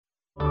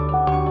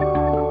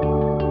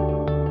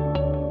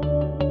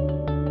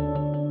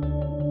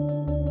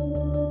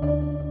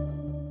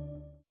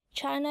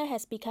China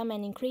has become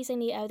an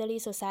increasingly elderly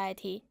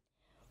society.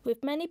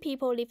 With many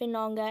people living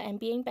longer and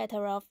being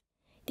better off,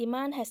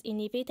 demand has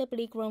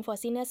inevitably grown for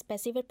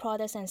senior-specific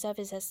products and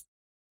services.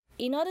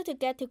 In order to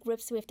get to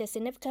grips with the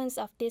significance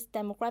of this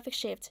demographic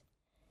shift,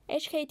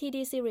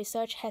 HKTDC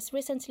Research has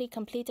recently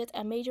completed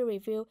a major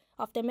review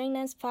of the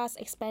mainland's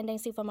fast-expanding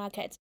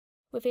supermarket,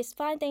 with its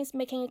findings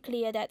making it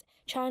clear that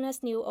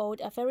China's new old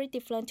are very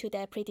different to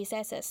their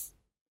predecessors.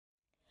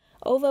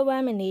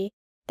 Overwhelmingly,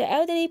 the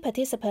elderly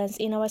participants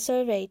in our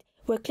survey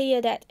were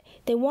clear that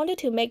they wanted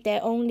to make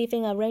their own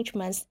living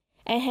arrangements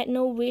and had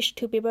no wish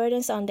to be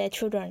burdens on their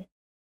children.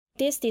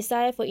 This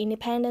desire for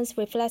independence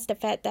reflects the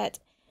fact that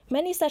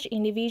many such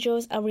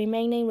individuals are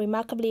remaining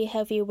remarkably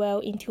healthy well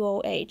into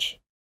old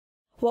age,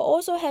 while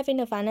also having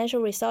the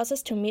financial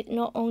resources to meet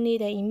not only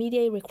their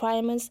immediate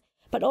requirements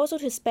but also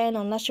to spend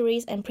on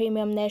luxuries and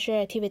premium leisure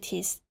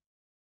activities.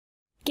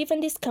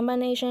 Given this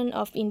combination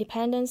of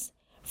independence,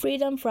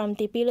 freedom from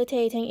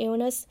debilitating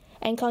illness,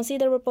 and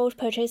considerable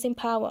purchasing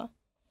power,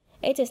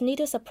 it is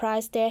little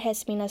surprise there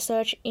has been a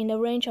surge in the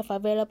range of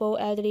available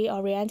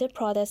elderly-oriented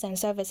products and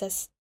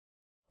services.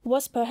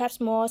 What's perhaps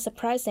more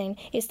surprising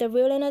is the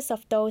willingness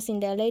of those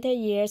in their later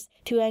years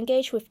to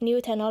engage with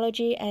new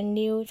technology and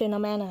new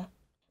phenomena,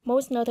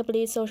 most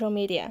notably social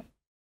media.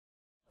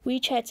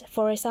 WeChat,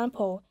 for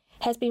example,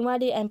 has been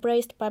widely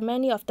embraced by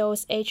many of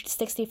those aged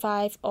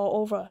 65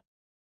 or over.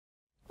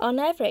 On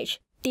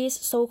average, these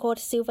so-called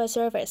silver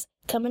servers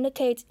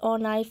communicate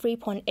online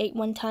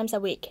 3.81 times a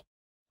week,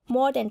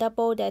 more than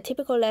double their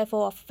typical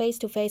level of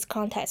face-to-face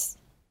contacts.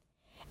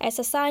 As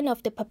a sign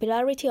of the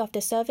popularity of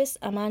the service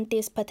among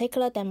this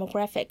particular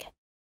demographic,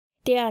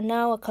 there are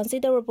now a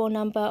considerable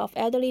number of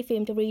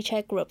elderly-themed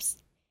WeChat groups,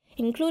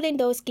 including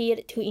those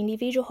geared to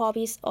individual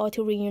hobbies or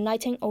to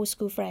reuniting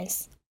old-school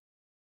friends.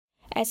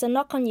 As a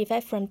knock-on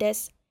effect from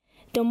this,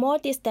 the more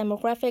this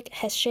demographic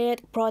has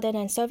shared product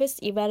and service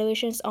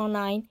evaluations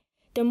online,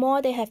 the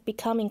more they have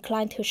become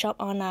inclined to shop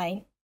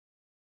online.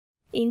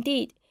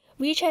 Indeed,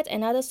 WeChat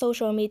and other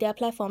social media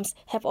platforms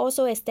have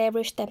also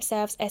established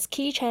themselves as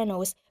key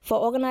channels for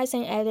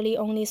organizing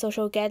elderly-only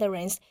social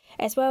gatherings,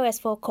 as well as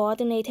for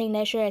coordinating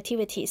leisure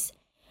activities,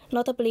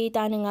 notably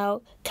dining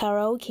out,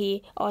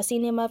 karaoke, or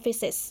cinema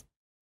visits.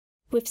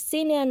 With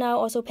seniors now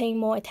also paying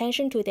more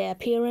attention to their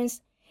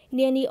appearance,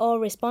 nearly all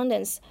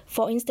respondents,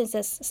 for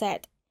instance,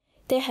 said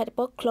they had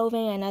bought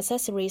clothing and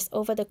accessories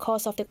over the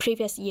course of the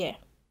previous year.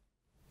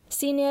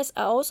 Seniors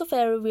are also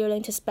very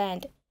willing to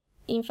spend.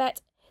 In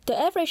fact, the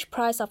average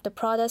price of the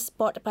products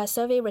bought by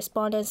survey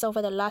respondents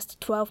over the last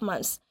 12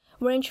 months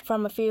ranged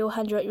from a few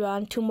hundred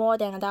yuan to more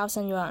than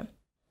 1,000 yuan.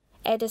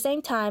 At the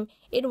same time,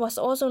 it was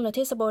also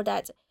noticeable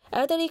that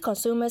elderly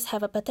consumers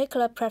have a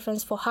particular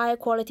preference for higher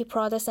quality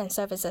products and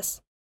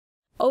services.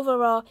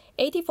 Overall,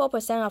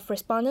 84% of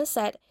respondents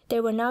said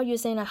they were now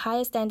using a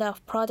higher standard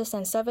of products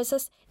and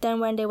services than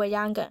when they were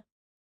younger.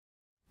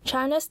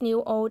 China's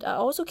new old are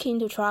also keen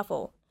to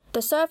travel.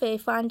 The survey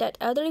found that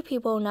elderly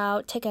people now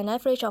take an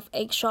average of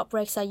 8 short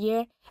breaks a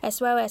year, as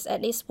well as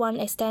at least one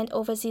extended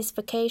overseas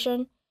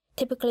vacation,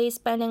 typically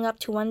spending up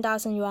to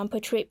 1,000 yuan per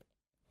trip.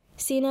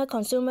 Senior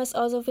consumers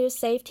also view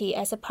safety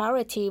as a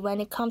priority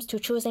when it comes to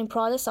choosing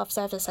products or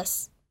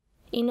services.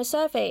 In the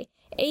survey,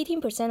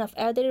 18% of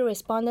elderly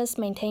respondents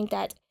maintained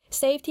that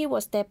safety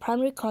was their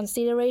primary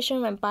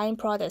consideration when buying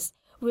products,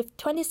 with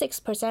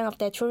 26% of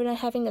their children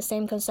having the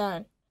same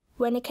concern.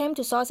 When it came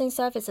to sourcing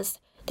services,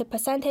 the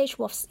percentage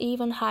was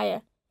even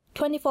higher,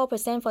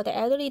 24% for the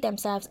elderly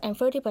themselves and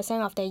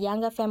 30% of their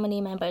younger family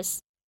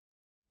members.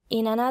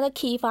 In another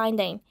key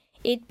finding,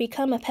 it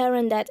became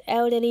apparent that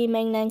elderly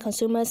mainland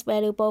consumers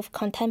value both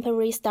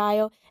contemporary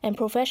style and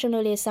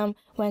professionalism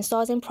when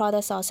sourcing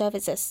products or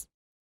services.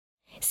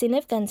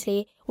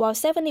 Significantly, while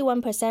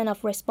 71%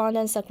 of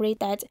respondents agreed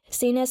that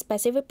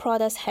senior-specific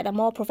products had a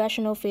more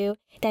professional feel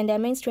than their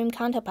mainstream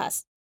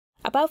counterparts,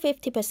 about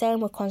 50%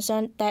 were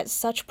concerned that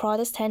such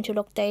products tend to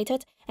look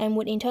dated and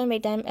would in turn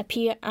make them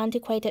appear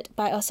antiquated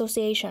by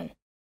association.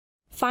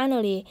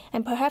 Finally,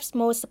 and perhaps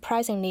most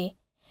surprisingly,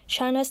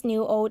 China's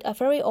new old are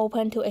very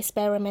open to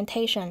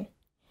experimentation.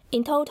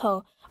 In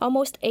total,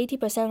 almost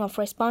 80% of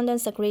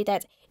respondents agreed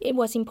that it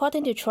was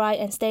important to try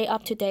and stay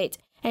up to date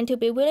and to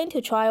be willing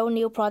to trial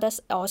new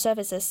products or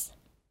services.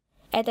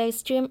 At the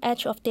extreme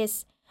edge of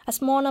this, a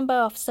small number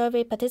of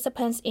survey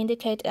participants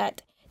indicate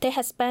that they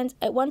had spent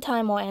at one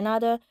time or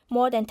another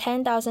more than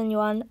 10,000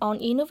 yuan on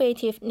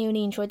innovative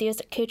newly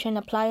introduced kitchen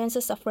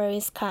appliances of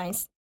various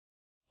kinds.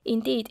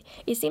 Indeed,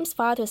 it seems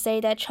far to say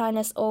that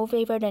China's old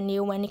favor the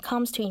new when it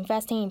comes to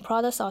investing in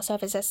products or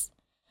services,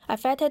 a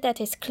factor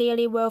that is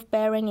clearly worth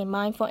bearing in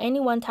mind for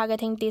anyone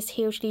targeting this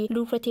hugely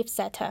lucrative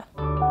sector.